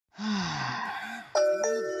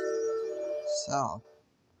So,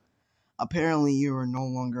 apparently you are no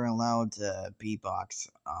longer allowed to beatbox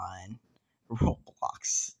on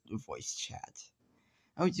Roblox voice chat.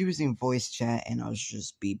 I was using voice chat and I was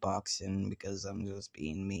just beatboxing because I'm just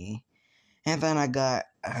being me. And then I got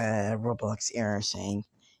a Roblox error saying,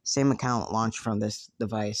 same account launched from this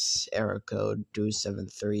device, error code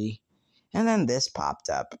 273. And then this popped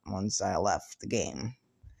up once I left the game.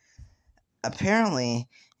 Apparently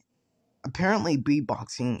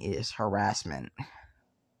beatboxing is harassment.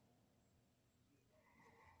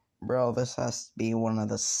 Bro, this has to be one of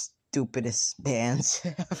the stupidest bans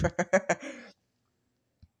ever.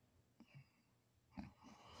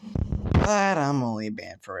 But I'm only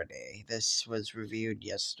banned for a day. This was reviewed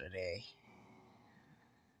yesterday.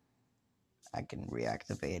 I can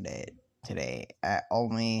reactivate it today.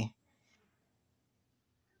 Only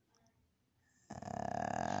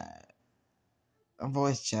a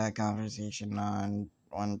voice chat conversation on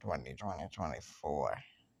 1/20/2024.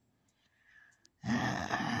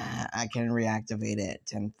 I can reactivate it at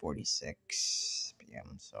 10:46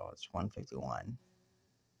 p.m. So it's 1:51.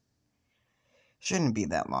 Shouldn't be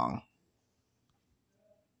that long.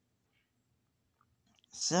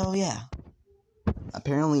 So yeah.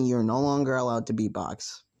 Apparently you're no longer allowed to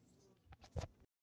beatbox.